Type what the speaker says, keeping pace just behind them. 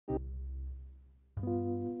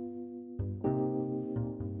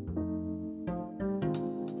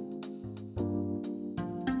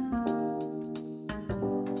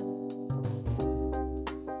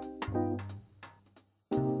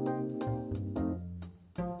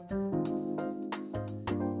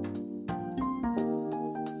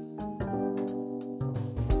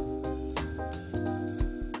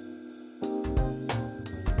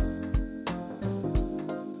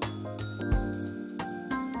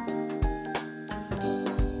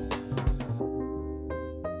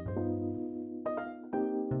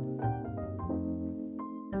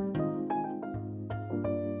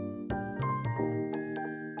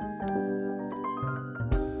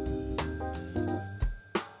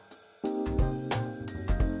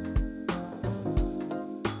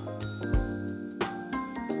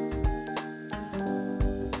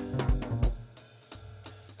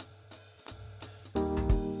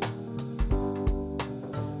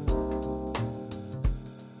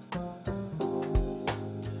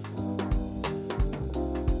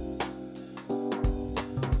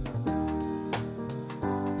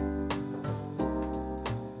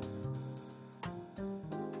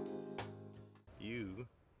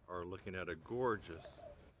looking at a gorgeous,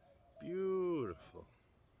 beautiful,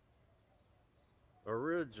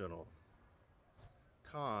 original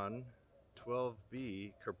CONN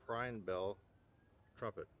 12B COPRION bell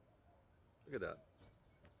trumpet. Look at that.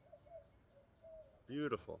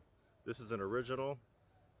 Beautiful. This is an original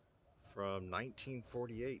from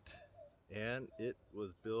 1948, and it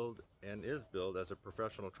was billed and is billed as a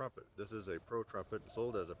professional trumpet. This is a pro trumpet,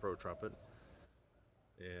 sold as a pro trumpet,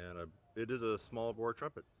 and it is a small bore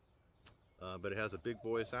trumpet, but it has a big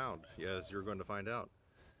boy sound, as you're going to find out.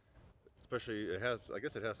 Especially, I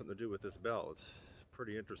guess it has something to do with this bell. It's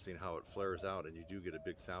pretty interesting how it flares out, and you do get a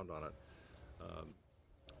big sound on it.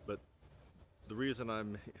 But the reason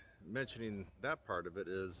I'm mentioning that part of it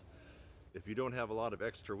is, if you don't have a lot of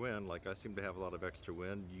extra wind, like I seem to have a lot of extra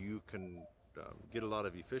wind, you can get a lot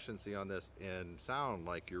of efficiency on this and sound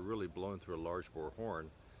like you're really blowing through a large bore horn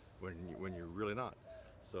when you're really not.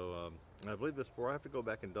 So I believe this bore, I have to go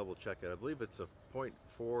back and double check it. I believe it's a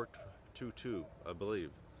 .422, I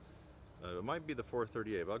believe. It might be the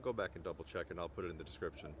 438, but I'll go back and double check and I'll put it in the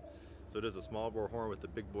description. So it is a small bore horn with the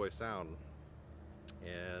big boy sound,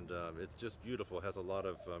 and it's just beautiful. It has a lot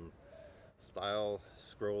of style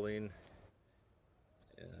scrolling,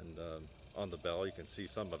 and on the bell you can see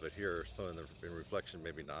some of it here, so in reflection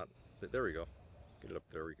maybe not. There we go, get it up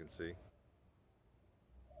there, you can see.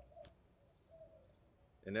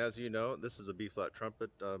 And as you know, this is a B-flat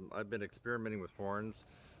trumpet. I've been experimenting with horns.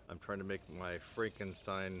 I'm trying to make my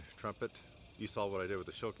Frankenstein trumpet. You saw what I did with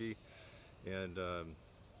the Shoki, and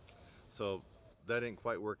so that didn't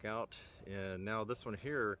quite work out. And now this one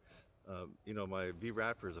here, you know, my V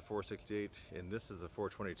Raptor is a 468 and this is a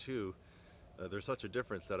 422. There's such a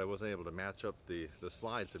difference that I wasn't able to match up the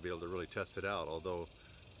slides to be able to really test it out. Although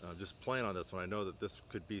just playing on this one, I know that this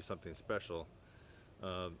could be something special.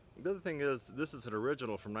 The other thing is, this is an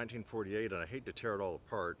original from 1948, and I hate to tear it all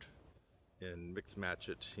apart and mix match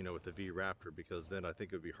it, you know, with the V Raptor, because then I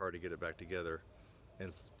think it would be hard to get it back together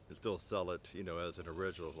and still sell it, you know, as an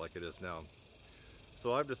original like it is now.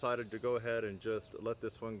 So I've decided to go ahead and just let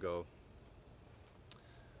this one go.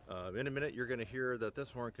 In a minute, you're going to hear that this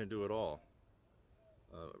horn can do it all.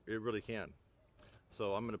 It really can.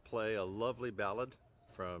 So I'm going to play a lovely ballad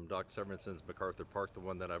from Doc Severinsen's MacArthur Park, the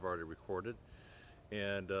one that I've already recorded.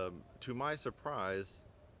 And to my surprise,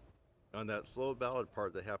 on that slow ballad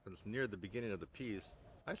part that happens near the beginning of the piece,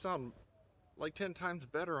 I sound like 10 times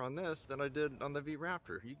better on this than I did on the V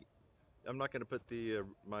Raptor. I'm not going to put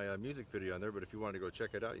my music video on there, but if you want to go check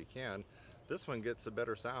it out, you can. This one gets a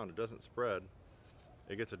better sound. It doesn't spread.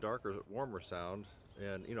 It gets a darker, warmer sound.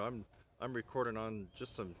 And you know, I'm recording on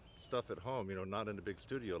just some stuff at home, you know, not in a big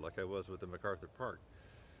studio like I was with the MacArthur Park.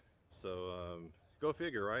 So go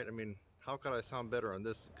figure, right? I mean, how could I sound better on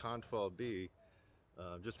this CONN 12B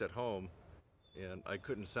just at home, and I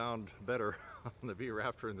couldn't sound better on the V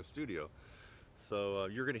Raptor in the studio? So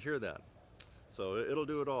you're going to hear that. So it'll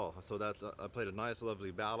do it all. So that's I played a nice,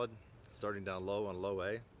 lovely ballad, starting down low on low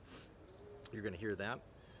A. You're going to hear that,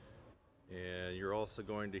 and you're also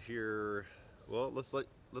going to hear. Well, let's let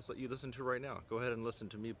you listen to it right now. Go ahead and listen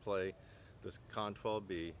to me play this CONN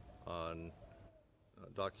 12B on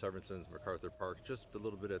Doc Severinsen's MacArthur Park, just a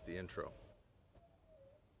little bit at the intro.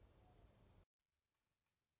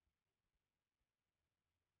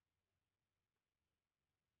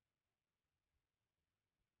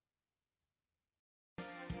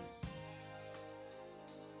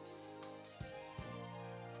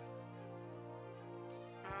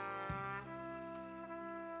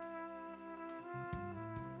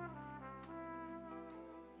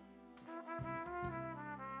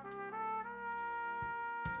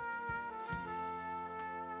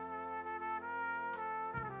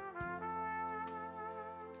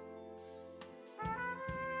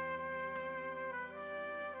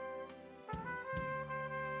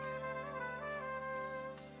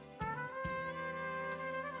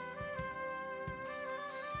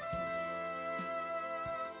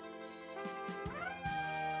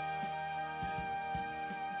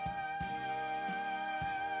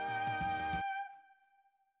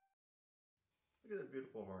 Look at that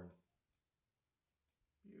beautiful horn.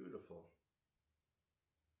 Beautiful.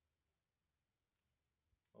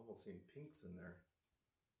 Almost seeing pinks in there.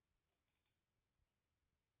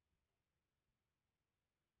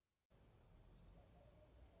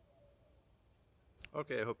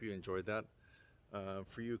 Okay, I hope you enjoyed that.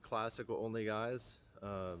 For you classical only guys,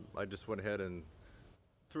 I just went ahead and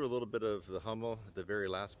threw a little bit of the Hummel at the very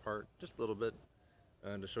last part, just a little bit,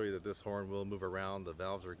 and to show you that this horn will move around. The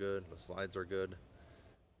valves are good, the slides are good.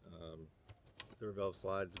 Third valve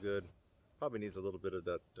slide's good. Probably needs a little bit of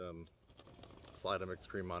that slide them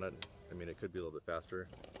extreme on it. I mean, it could be a little bit faster.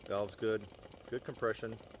 Valve's good, good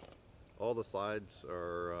compression. All the slides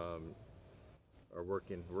are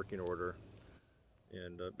working order,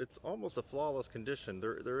 and it's almost a flawless condition.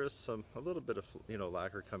 There is a little bit of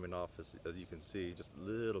lacquer coming off as you can see, just a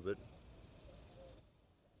little bit.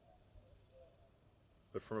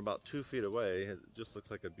 But from about 2 feet away, it just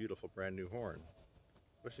looks like a beautiful brand new horn,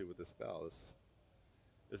 especially with this bell.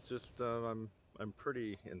 It's just I'm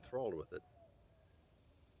pretty enthralled with it.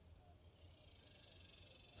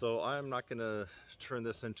 So I'm not going to turn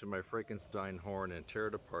this into my Frankenstein horn and tear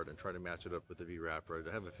it apart and try to match it up with the V-Raptor.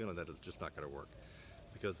 I have a feeling that it's just not going to work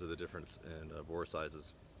because of the difference in bore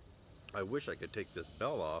sizes. I wish I could take this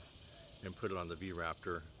bell off and put it on the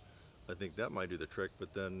V-Raptor. I think that might do the trick,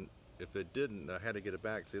 but then if it didn't, I had to get it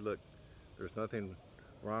back. See, look, there's nothing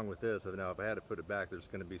wrong with this. Now, if I had to put it back, there's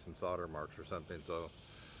going to be some solder marks or something. So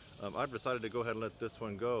I've decided to go ahead and let this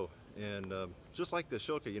one go. And just like the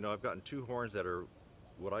Shilka, I've gotten 2 horns that are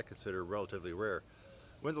what I consider relatively rare.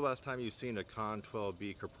 When's the last time you've seen a CONN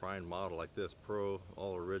 12B COPRION model like this, Pro,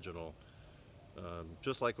 all original?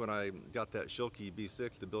 Just like when I got that Shilky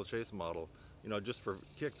B6, the Bill Chase model, just for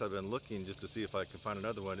kicks, I've been looking just to see if I can find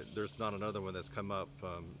another one. There's not another one that's come up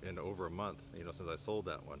in over a month, since I sold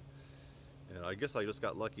that one. And I guess I just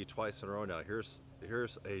got lucky twice in a row now.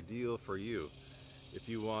 Here's a deal for you. If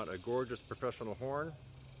you want a gorgeous professional horn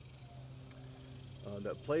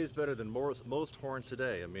that plays better than most horns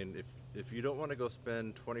today, I mean, if you don't want to go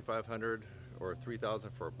spend $2,500 or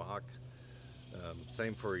 $3,000 for a Bach,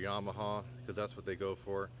 same for a Yamaha, because that's what they go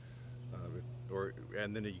for.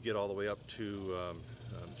 And then you get all the way up to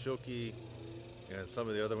Shilky and some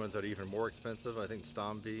of the other ones that are even more expensive. I think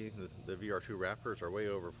Stomby, the VR2 Raptors are way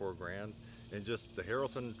over $4,000. And just the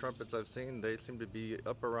Harrelson trumpets I've seen, they seem to be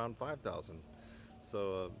up around 5,000.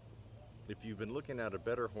 So if you've been looking at a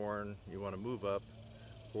better horn, you want to move up,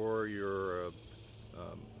 or you're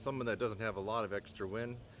someone that doesn't have a lot of extra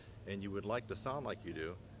wind and you would like to sound like you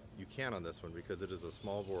do, you can on this one because it is a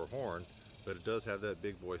small bore horn, but it does have that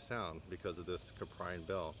big boy sound because of this COPRION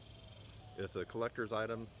bell. It's a collector's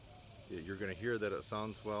item. You're going to hear that it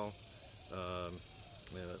sounds well. Why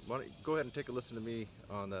don't you go ahead and take a listen to me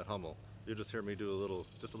on that Hummel. You'll just hear me do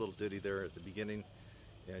just a little ditty there at the beginning,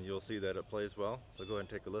 and you'll see that it plays well. So go ahead and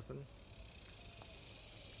take a listen.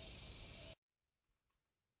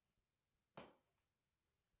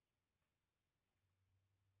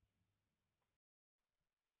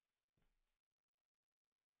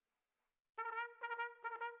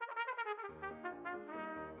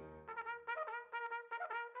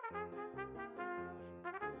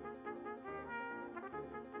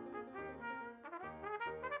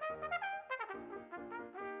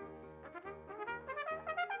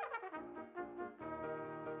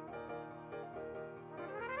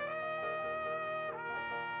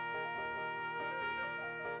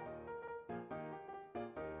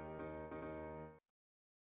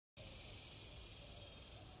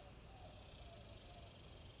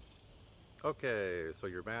 Okay, so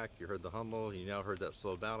you're back. You heard the Hummel. You now heard that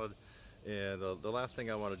slow ballad. And the last thing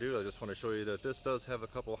I want to do, I just want to show you that this does have a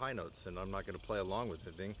couple high notes, and I'm not going to play along with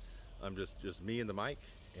anything. I'm just me and the mic,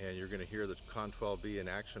 and you're going to hear the CONN 12B in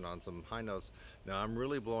action on some high notes. Now I'm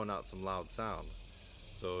really blowing out some loud sound,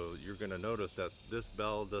 so you're going to notice that this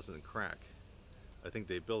bell doesn't crack. I think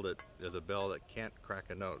they build it as a bell that can't crack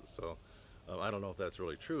a note. So I don't know if that's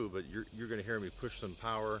really true, but you're going to hear me push some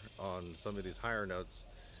power on some of these higher notes,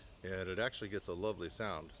 and it actually gets a lovely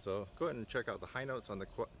sound. So go ahead and check out the high notes on the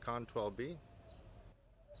CONN 12B.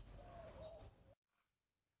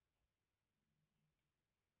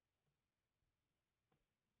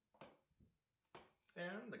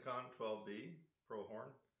 And the CONN 12B Pro horn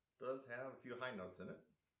does have a few high notes in it.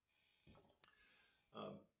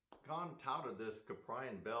 CONN touted this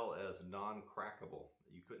COPRION bell as non-crackable.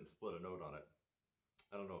 You couldn't split a note on it.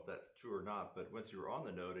 I don't know if that's true or not, but once you're on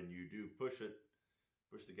the note and you do push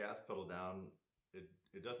the gas pedal down,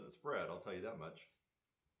 it doesn't spread, I'll tell you that much.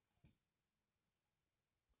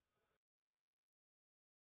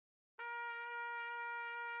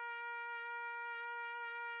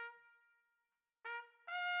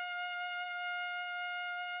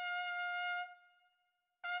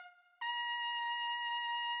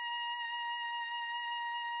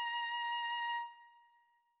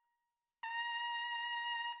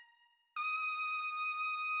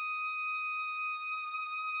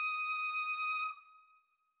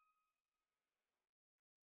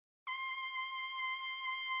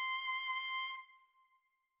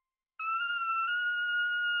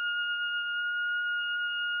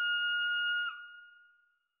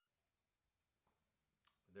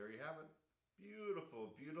 There you have it.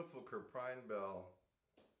 Beautiful, beautiful CoprioN bell.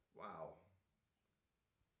 Wow.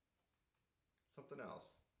 Something else.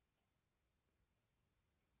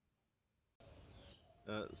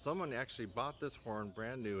 Someone actually bought this horn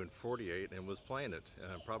brand new in '48 and was playing it,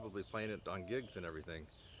 probably playing it on gigs and everything.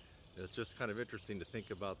 It's just kind of interesting to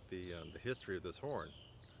think about the history of this horn.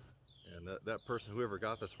 And that person, whoever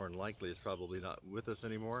got this horn, likely is probably not with us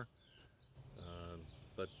anymore.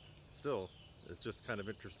 But still, it's just kind of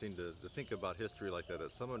interesting to think about history like that.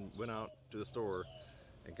 That someone went out to the store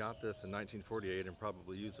and got this in 1948 and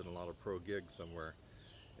probably used it in a lot of pro gigs somewhere.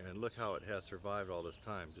 And look how it has survived all this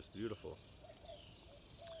time. Just beautiful.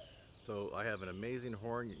 So I have an amazing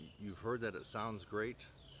horn. You've heard that it sounds great.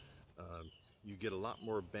 Um, you get a lot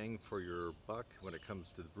more bang for your buck when it comes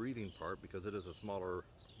to the breathing part because it is a smaller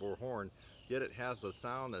bore horn, yet it has a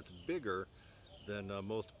sound that's bigger than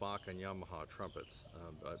most Bach and Yamaha trumpets.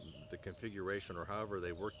 The configuration, or however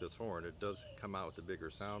they work this horn, it does come out with a bigger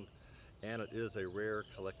sound, and it is a rare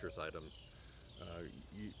collector's item. Uh,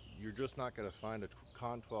 you're just not going to find a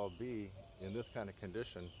CONN 12B in this kind of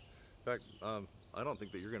condition. In fact, I don't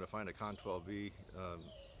think that you're going to find a CONN 12B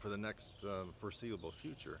for the next foreseeable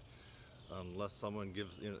future, unless someone gives,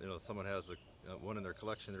 someone has one in their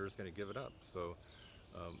collection, they're just going to give it up. So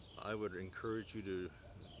I would encourage you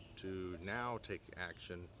to now take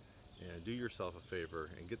action and do yourself a favor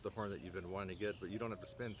and get the horn that you've been wanting to get, but you don't have to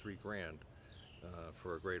spend $3 grand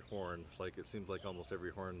for a great horn. Like it seems like almost every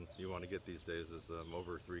horn you want to get these days is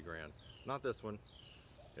over $3 grand. Not this one.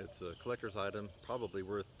 It's a collector's item, probably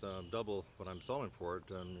worth double what I'm selling for it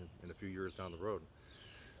in a few years down the road.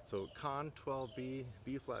 So CONN 12B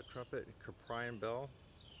B-flat trumpet CoprioN bell,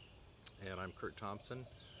 and I'm Kurt Thompson.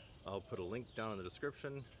 I'll put a link down in the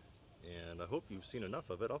description, and I hope you've seen enough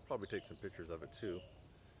of it. I'll probably take some pictures of it too.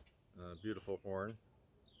 Beautiful horn.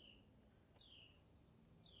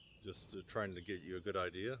 Just trying to get you a good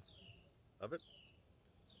idea of it.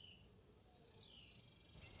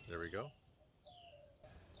 There we go.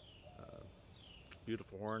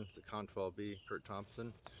 Beautiful horn. It's a CONN 12B, Kurt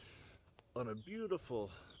Thompson. On a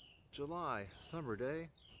beautiful July summer day.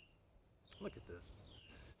 Look at this.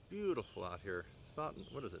 Beautiful out here. It's about,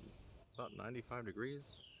 what is it? About 95 degrees.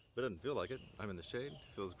 But it doesn't feel like it. I'm in the shade.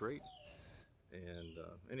 Feels great. And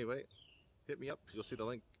anyway, hit me up. You'll see the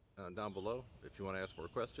link down below if you want to ask more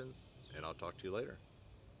questions. And I'll talk to you later.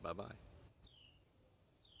 Bye-bye.